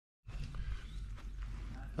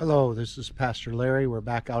Hello, this is Pastor Larry. We're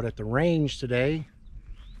back out at the range today,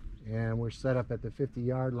 and we're set up at the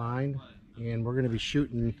 50-yard line, and we're going to be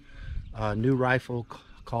shooting a new rifle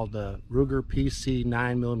called the Ruger PC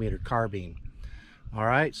 9mm carbine. All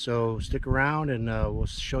right, so stick around and we'll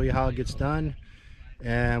show you how it gets done,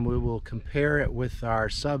 and we will compare it with our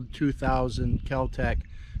sub 2000 Kel-Tec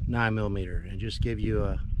 9mm and just give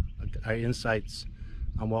you our insights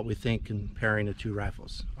on what we think comparing the two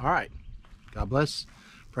rifles. All right, God bless.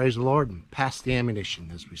 Praise the Lord, and pass the ammunition,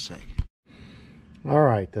 as we say. All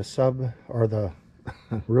right, the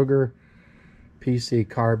Ruger PC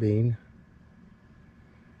carbine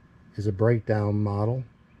is a breakdown model.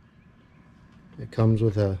 It comes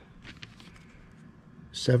with a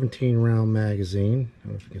 17-round magazine. I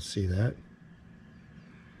don't know if you can see that.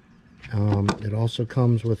 It also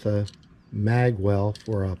comes with a mag well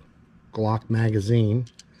for a Glock magazine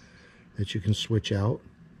that you can switch out.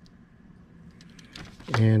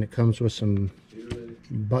 And it comes with some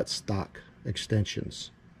buttstock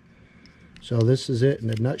extensions. So this is it in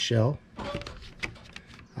a nutshell.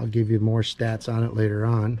 I'll give you more stats on it later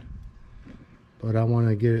on, but I want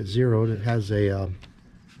to get it zeroed. It has a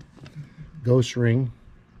ghost ring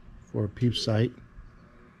for a peep sight.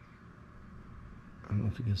 I don't know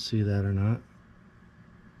if you can see that or not.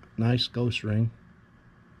 Nice ghost ring.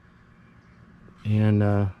 And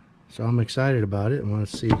so I'm excited about it. I want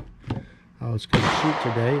to see how it's going to shoot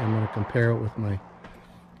today. I'm going to compare it with my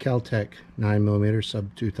Kel-Tec 9mm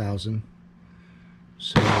sub 2000.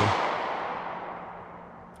 So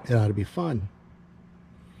it ought to be fun.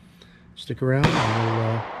 Stick around and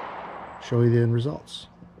we'll show you the end results.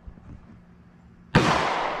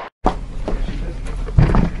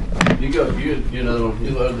 You go, you another one.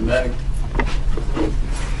 You load the bag.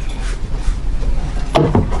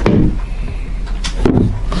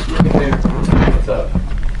 What's up?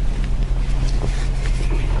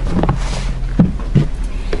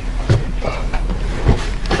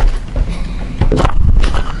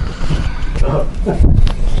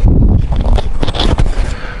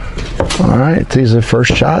 Alright, these are the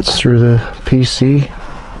first shots through the PC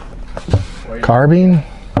carbine.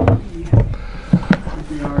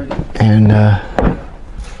 And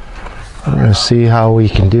we're going to see how we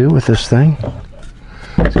can do with this thing.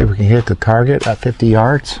 See if we can hit the target at 50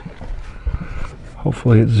 yards.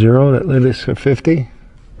 Hopefully it's zero, that limit is at 50.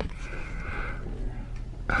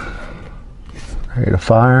 Ready to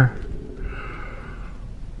fire.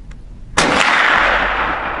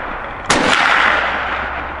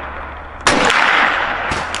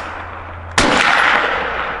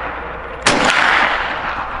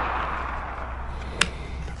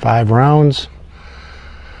 Five rounds.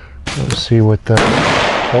 Let's see what the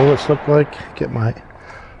bullets look like. Get my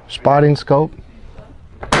spotting scope.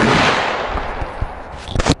 Are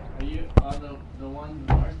you on the one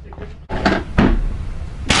bar sticker?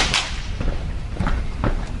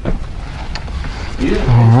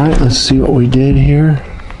 Alright, let's see what we did here.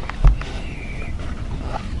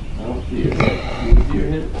 I don't see it. You see your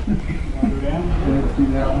hit?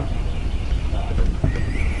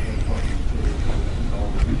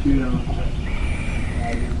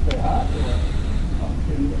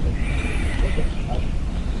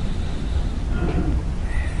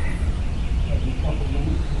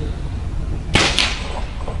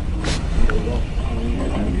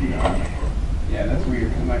 Yeah, that's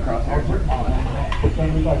weird. My crosshairs are on.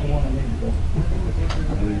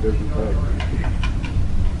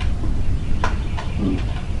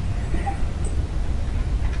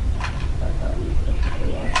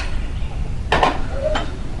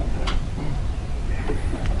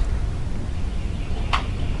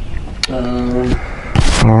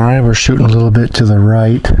 Alright, we're shooting a little bit to the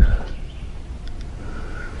right.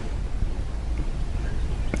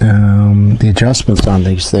 The adjustments on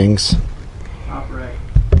these things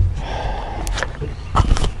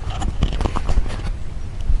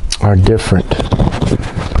are different.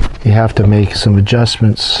 You have to make some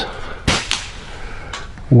adjustments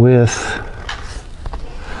with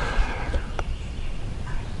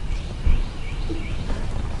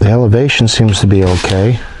the elevation seems to be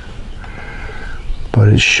okay, but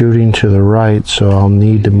it's shooting to the right, so I'll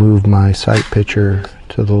need to move my sight picture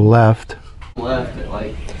to the left.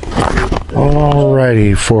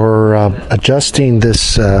 Alrighty, for adjusting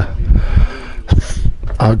this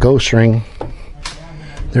ghost ring,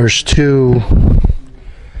 there's two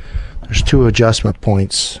adjustment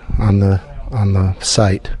points on the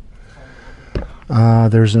sight.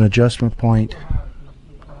 There's an adjustment point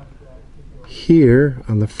here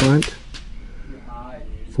on the front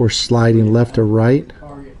for sliding left or right,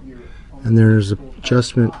 and there's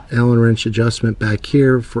adjustment, Allen wrench adjustment back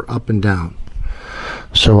here for up and down.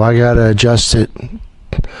 So I gotta adjust it,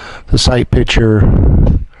 the sight picture,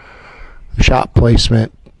 shot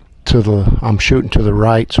placement to the, I'm shooting to the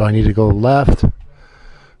right, so I need to go left.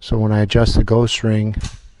 So when I adjust the ghost ring,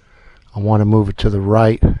 I want to move it to the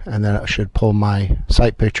right, and then it should pull my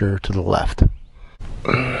sight picture to the left.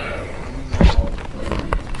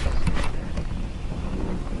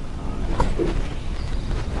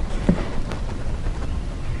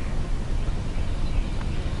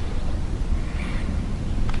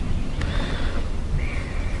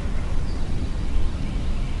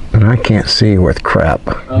 And I can't see worth crap.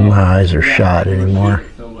 My eyes are shot anymore.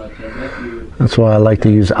 That's why I like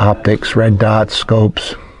to use optics, red dots,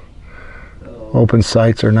 scopes. Open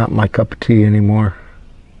sights are not my cup of tea anymore.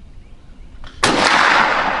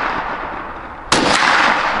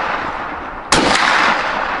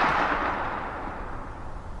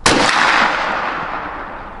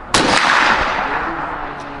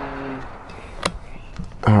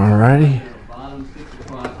 Alrighty.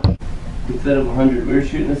 Instead of 100, we were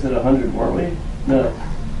shooting this at 100, weren't we? No.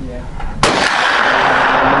 Yeah.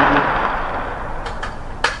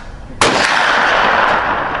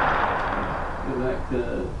 Go back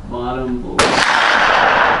to bottom. Below.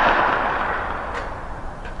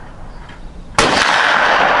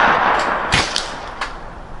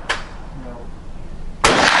 No.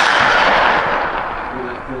 Go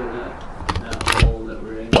back to that hole that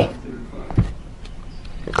we're in.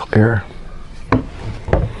 Clear.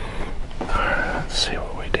 Let's see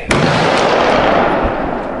what we did. Yeah,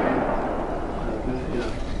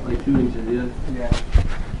 like 2 inches, yeah.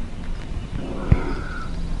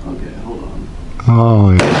 Okay, hold on.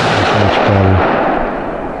 Oh, yeah,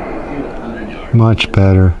 much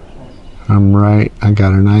better. I'm right. I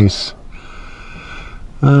got a nice,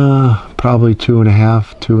 probably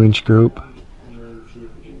 2.5, 2-inch group,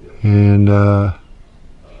 and I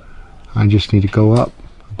just need to go up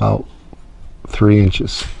about 3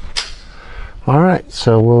 inches. All right,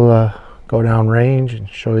 so we'll go down range and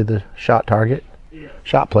show you the shot target,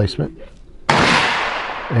 shot placement,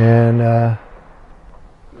 and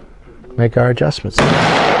make our adjustments. So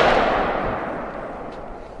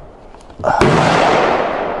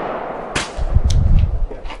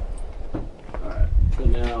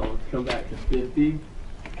now let's come back to 50.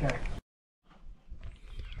 Okay.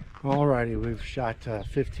 Alrighty, we've shot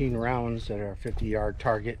 15 rounds at our 50-yard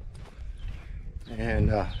target,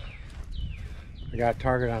 and I got a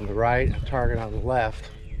target on the right, a target on the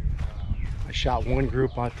left. I shot one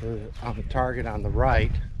group on the target on the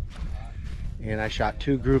right, and I shot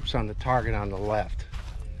 2 groups on the target on the left.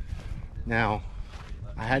 Now,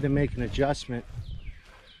 I had to make an adjustment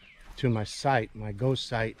to my sight, my ghost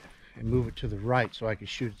sight, and move it to the right so I could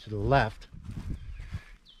shoot it to the left.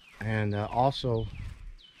 And also,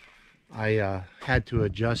 I had to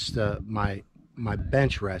adjust my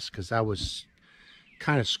bench rest, because I was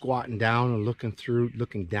kind of squatting down and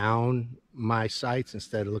looking down my sights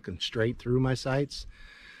instead of looking straight through my sights.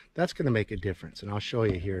 That's going to make a difference, and I'll show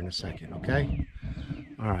you here in a second. Okay.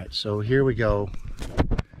 All right, so here we go.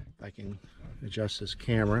 If I can adjust this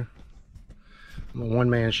camera. I'm a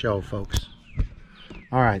one-man show, folks.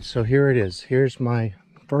 All right, so here it is. Here's my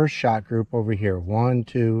first shot group over here. 1,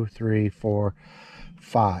 2, 3, 4,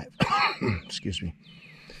 5. Excuse me.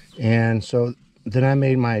 And so then I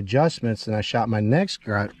made my adjustments, and I shot my next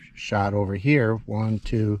shot over here. 1,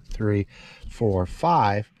 2, 3, 4,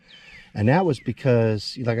 5. And that was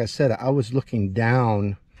because, like I said, I was looking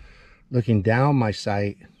down my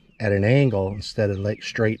sight at an angle instead of like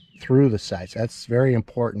straight through the sights. That's very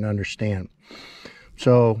important to understand.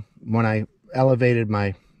 So when I elevated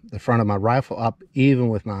the front of my rifle up even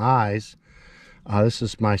with my eyes, this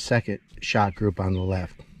is my second shot group on the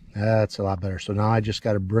left. That's a lot better. So now I just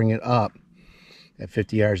got to bring it up at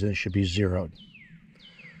 50 yards, and it should be zeroed.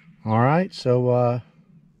 All right, so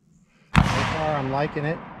far I'm liking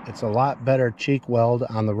it. It's a lot better cheek weld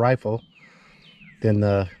on the rifle than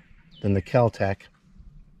the Kel-Tec.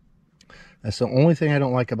 That's the only thing I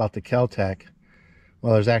don't like about the Kel-Tec.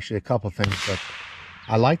 Well, there's actually a couple things, but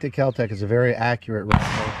I like the Kel-Tec. It's a very accurate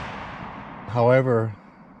rifle. However,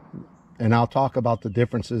 and I'll talk about the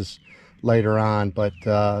differences later on, but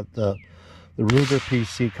the Ruger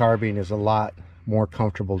PC carbine is a lot more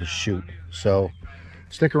comfortable to shoot. So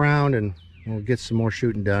stick around and we'll get some more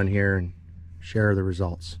shooting done here and share the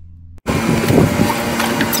results.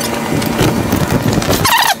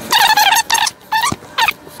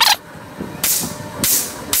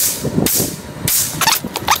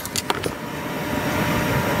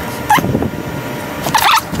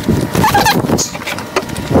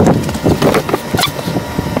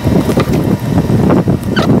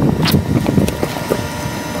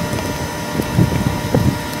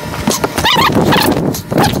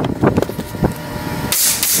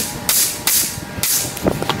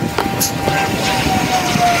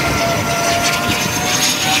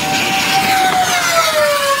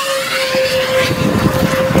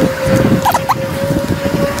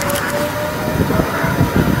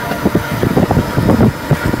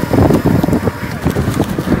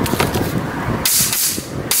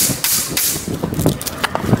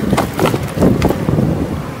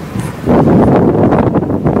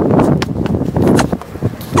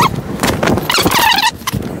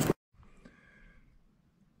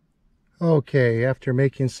 Okay, after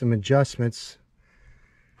making some adjustments,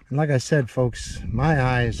 and like I said, folks, my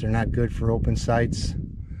eyes are not good for open sights.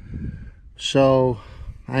 So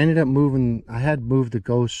I ended up moving, I had moved the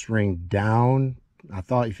ghost ring down. I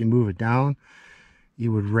thought if you move it down,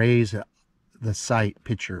 you would raise the sight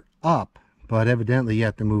picture up, but evidently you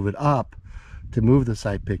have to move it up to move the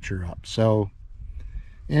sight picture up. So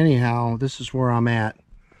anyhow, this is where I'm at.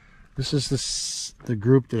 This is the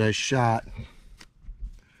group that I shot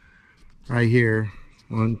right here.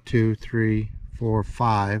 1, 2, 3, 4,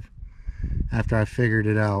 5, after I figured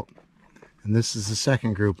it out. And this is the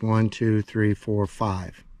second group. 1, 2, 3, 4,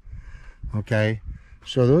 5. Okay,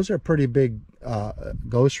 so those are pretty big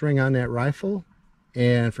ghost ring on that rifle,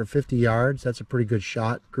 and for 50 yards, that's a pretty good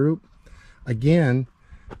shot group. Again,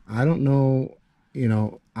 I don't know, you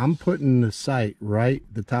know, I'm putting the sight right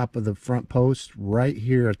the top of the front post right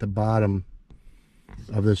here at the bottom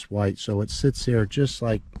of this white, so it sits there just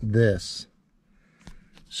like this.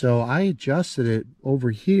 So I adjusted it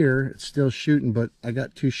over here. It's still shooting, but I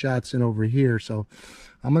got 2 shots in over here, so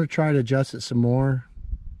I'm going to try to adjust it some more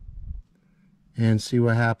and see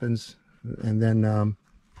what happens, and then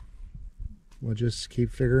we'll just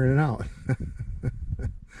keep figuring it out.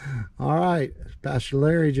 All right, Pastor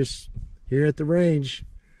Larry just here at the range,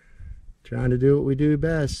 trying to do what we do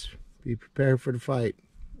best, be prepared for the fight.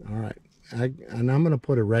 All right, and I'm going to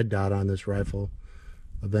put a red dot on this rifle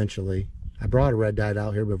eventually. I brought a red dot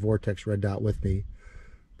out here, but Vortex red dot with me,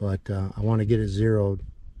 but I want to get it zeroed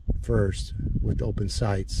first with open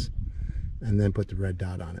sights and then put the red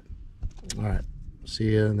dot on it. All right,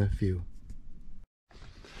 see you in a few.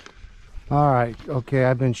 All right, okay,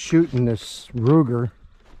 I've been shooting this Ruger,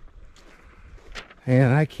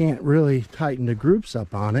 and I can't really tighten the groups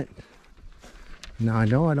up on it. Now, I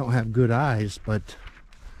know I don't have good eyes, but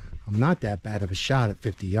I'm not that bad of a shot at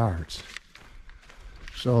 50 yards.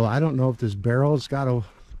 So I don't know if this barrel's got to,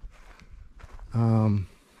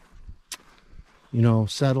 you know,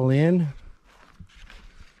 settle in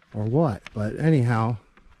or what. But anyhow,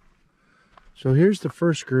 so here's the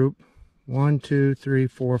first group. 1, 2, 3,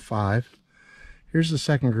 4, 5. Here's the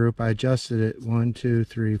second group. I adjusted it. 1, 2,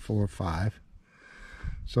 3, 4, 5.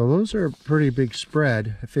 So those are a pretty big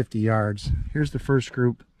spread at 50 yards. Here's the first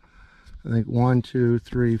group. I think 1, 2,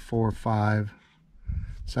 3, 4, 5.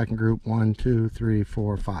 Second group, 1, 2, 3,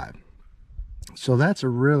 4, 5. So that's a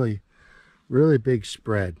really big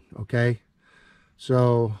spread. Okay,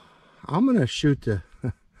 so I'm gonna shoot the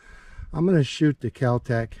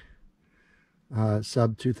Kel-Tec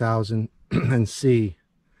sub 2000 and see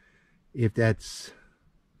if that's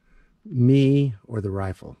me or the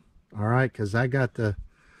rifle. All right, because I got the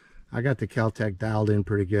Kel-Tec dialed in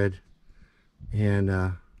pretty good, and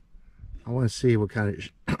I want to see what kind of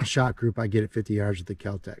shot group I get at 50 yards with the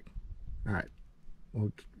Kel-Tec. All right,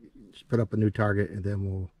 we'll just put up a new target and then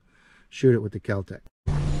we'll shoot it with the Kel-Tec.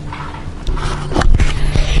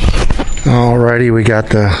 Alrighty, we got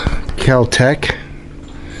the Kel-Tec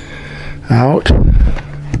out.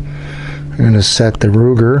 I'm going to set the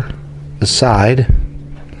Ruger aside.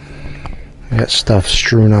 I got stuff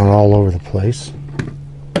strewn out all over the place.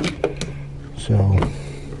 So,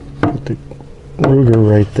 put the Ruger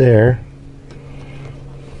right there.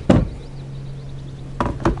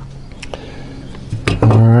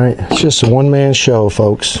 Alright, it's just a one-man show,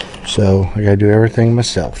 folks, so I gotta do everything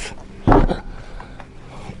myself.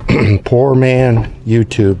 Poor man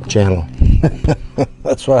YouTube channel.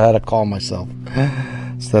 That's what I had to call myself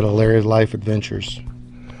instead of Larry's Life Adventures.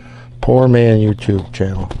 Poor man YouTube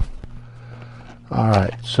channel.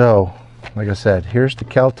 Alright, so like I said, here's the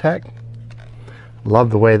Kel-Tec. Love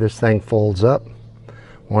the way this thing folds up.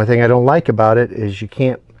 Only thing I don't like about it is you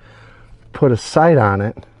can't put a sight on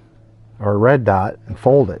it or a red dot and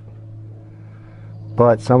fold it.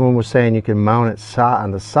 But someone was saying you can mount it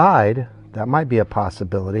on the side. That might be a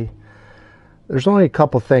possibility. There's only a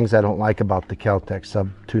couple things I don't like about the Kel-Tec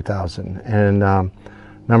sub 2000, and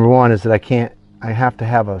number one is that I have to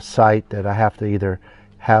have a sight that I have to either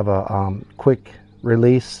have a quick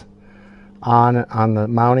release on the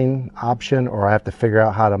mounting option, or I have to figure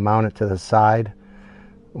out how to mount it to the side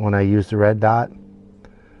when I use the red dot.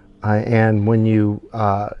 And when you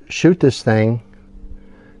shoot this thing,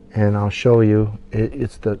 and I'll show you,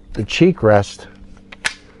 it's the cheek rest.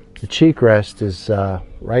 The cheek rest is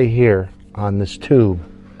right here on this tube,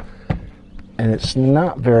 and it's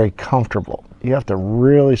not very comfortable. You have to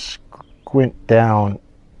really squint down,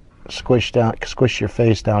 squish your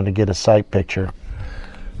face down to get a sight picture.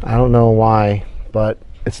 I don't know why, but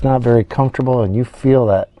it's not very comfortable, and you feel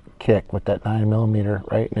that kick with that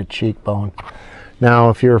 9mm right in the cheekbone.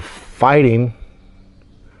 Now, if you're fighting,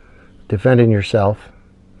 defending yourself,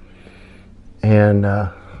 and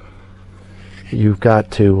you've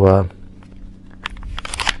got to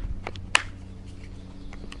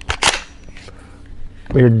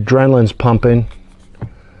your adrenaline's pumping.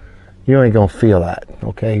 You ain't gonna feel that,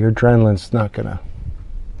 okay? Your adrenaline's not gonna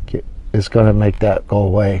it's gonna make that go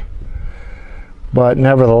away. But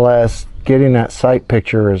nevertheless, getting that sight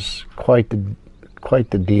picture is quite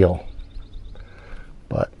the deal.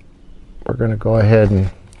 But we're gonna go ahead and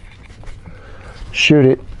shoot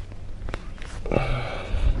it.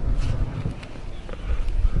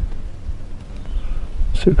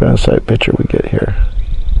 See what kind of sight picture we get here.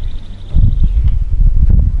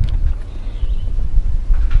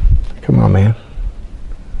 Come on, man.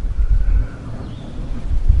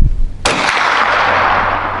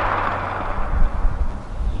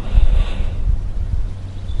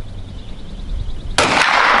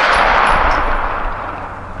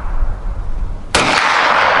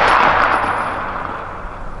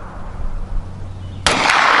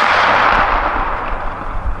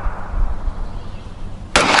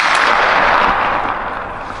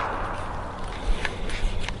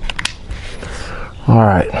 All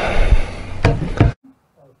right.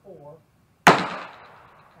 Or 4, and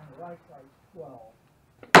the right side's 12.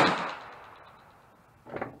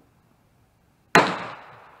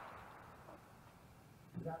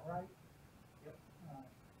 Is that right? Yep.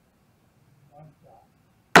 One shot.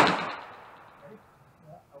 Ready?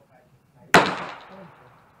 Yeah. Okay.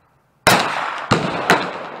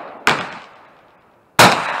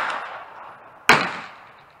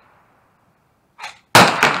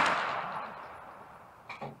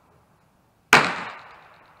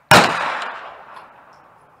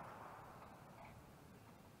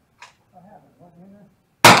 I haven't. What in there?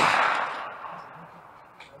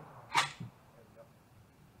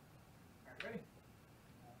 Ready?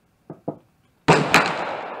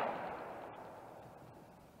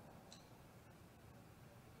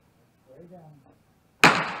 Way down.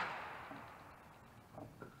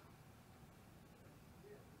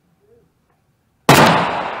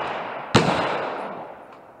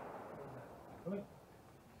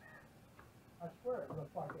 I swear it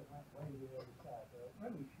looked like it went way to the other side.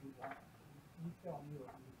 Let me shoot one. You tell me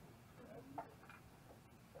what you think.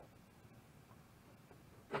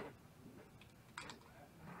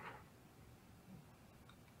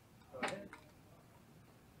 Go ahead.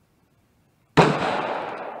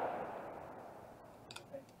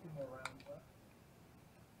 Take 2 more rounds left.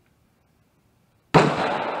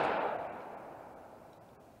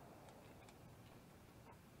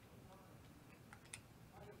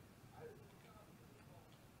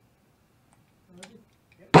 Ready?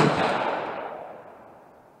 Yep.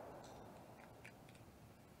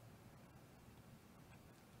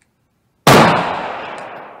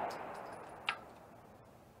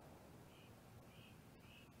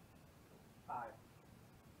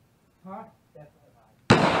 Huh? Definitely high.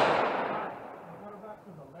 Now what about to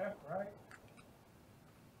the left, right?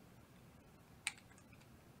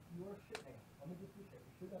 You're shitting. Let me just be sure. You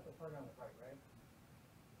shoot at the target on the right, right?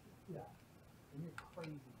 Yeah. And you're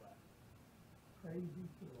crazy left. Crazy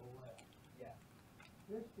to the left. Yeah.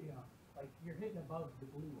 This like you're hitting above the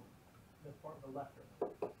blue one. The part the left one.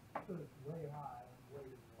 So it's way high and way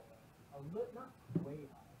to the left. A little, not way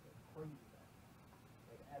high, but crazy high.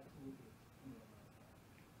 Like absolutely extreme amount of high.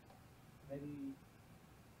 Maybe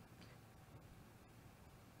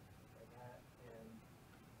like that and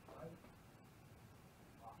right.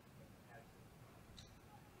 Wow, absolutely.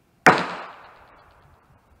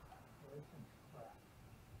 There's some crap.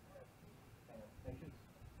 Make sure.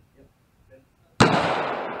 Yep. Good.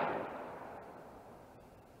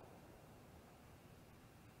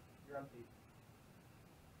 You're empty.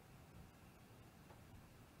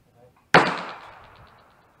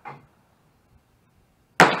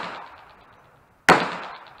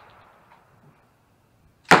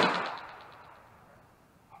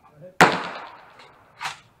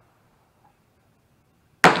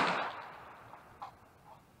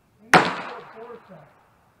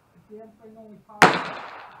 The damn thing only pops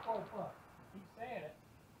 12 bucks. Keep saying it.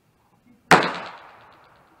 Keep saying it.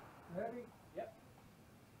 Ready? Yep.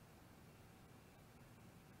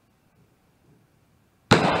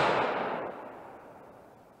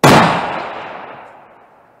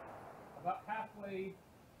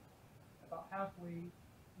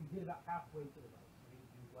 You get about halfway to the right. So you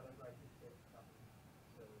do whatever I just did. So,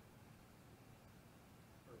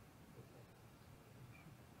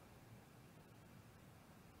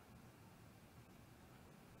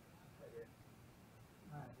 right here.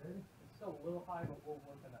 Alright, ready? It's still a little high, but we'll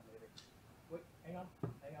work on that later. Wait, hang on.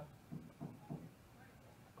 Hang on.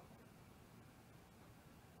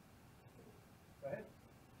 Go ahead.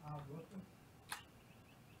 Wilson.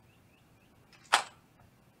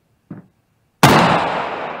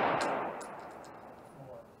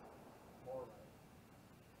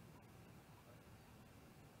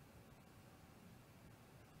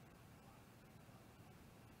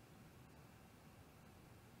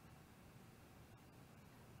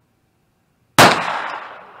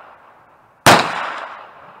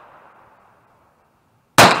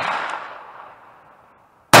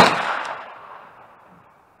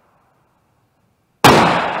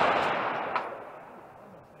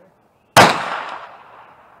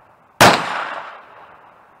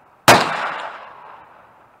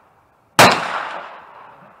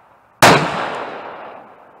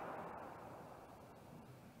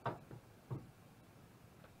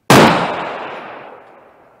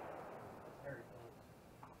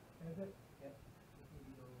 Is it? Yep. Just need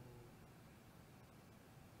to go.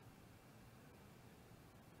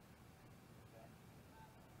 Okay.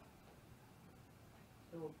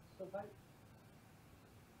 Still tight?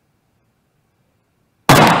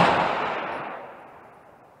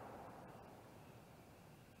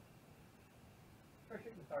 Try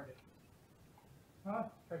shooting the target. Huh?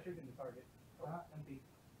 Try shooting the target. Empty.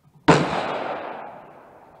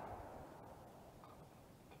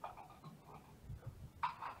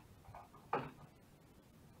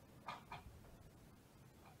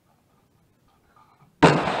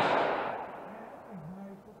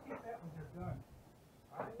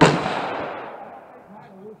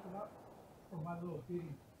 For my little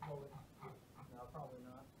feeding bullet. No, probably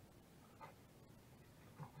not.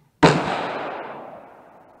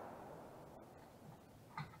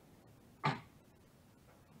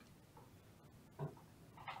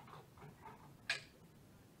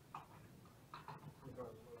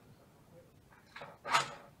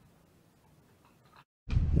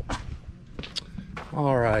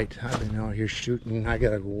 All right, I've been out here shooting. I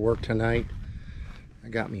gotta go work tonight. I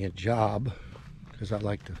got me a job because I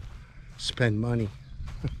like to spend money.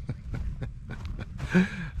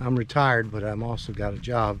 I'm retired, but I'm also got a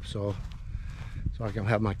job, so I can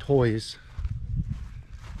have my toys.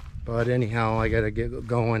 But anyhow, I gotta get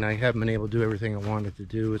going. I haven't been able to do everything I wanted to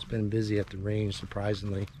do. It's been busy at the range,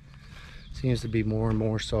 surprisingly. Seems to be more and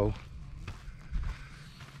more so.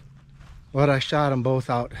 But I shot them both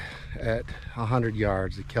out at 100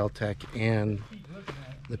 yards, the Kel-Tec and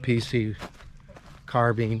the PC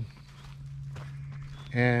carbine.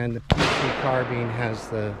 And the PC carbine has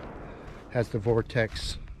the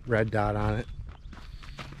Vortex red dot on it,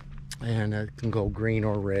 and it can go green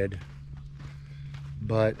or red.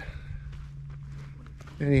 But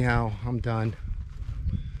anyhow, I'm done.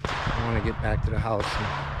 I want to get back to the house and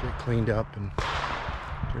get cleaned up and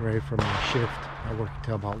get ready for my shift. I work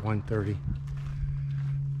until about 1:30.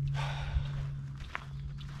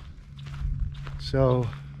 So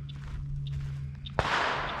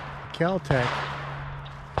Kel-Tec,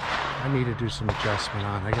 I need to do some adjustment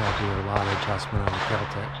on. I gotta do a lot of adjustment on the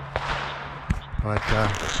Kel-Tec. But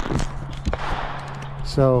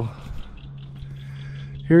so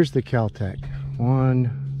here's the Kel-Tec.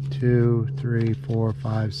 1, 2, 3, 4,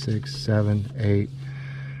 5, 6, 7, 8,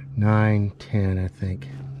 9, 10, I think.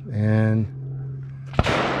 And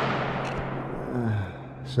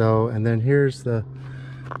and then here's the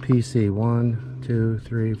PC. 1, 2,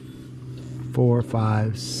 3, 4,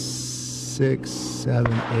 5, 6,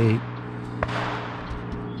 7, 8,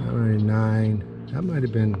 9. That might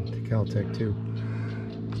have been the Kel-Tec too.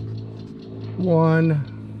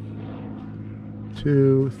 1,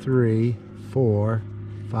 2, 3, 4,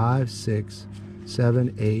 5, 6,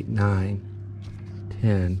 7, 8, 9,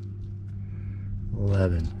 10,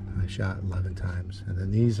 11. I shot 11 times. And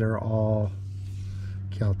then these are all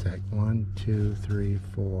Kel-Tec. 1, 2, 3,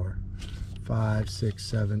 4, 5, 6,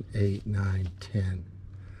 7, 8, 9, 10.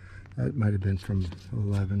 That might have been from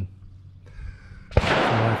 11. So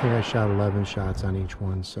I think I shot 11 shots on each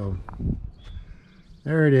one. So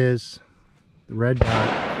there it is. The red dot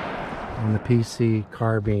on the PC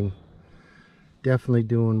carbine. Definitely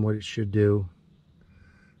doing what it should do.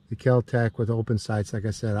 The Kel-Tec with open sights, like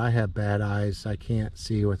I said, I have bad eyes. I can't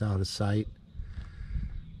see without a sight.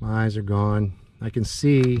 My eyes are gone. I can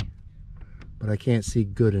see, but I can't see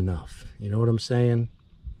good enough. You know what I'm saying?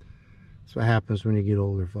 That's what happens when you get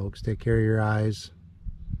older, folks. Take care of your eyes.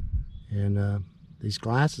 And these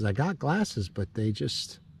glasses, I got glasses, but they're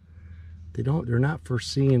not for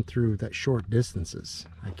seeing through that short distances.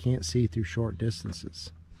 I can't see through short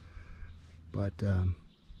distances. But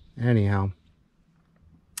anyhow,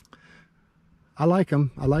 I like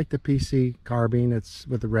them. I like the PC carbine. It's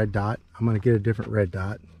with the red dot. I'm going to get a different red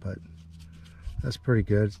dot, but that's pretty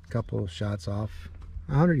good. A couple of shots off.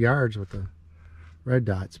 100 yards with the red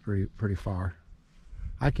dot's pretty far.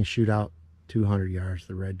 I can shoot out 200 yards,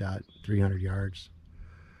 the red dot, 300 yards.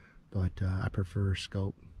 But I prefer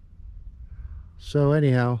scope. So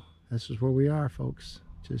anyhow, this is where we are, folks.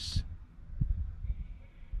 Just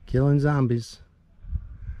killing zombies.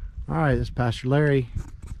 Alright, this is Pastor Larry.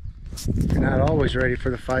 You're not always ready for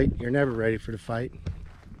the fight. You're never ready for the fight.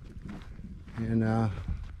 And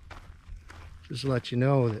just to let you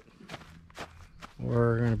know that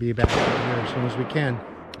we're going to be back here as soon as we can.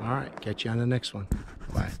 Alright, catch you on the next one.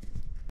 Bye.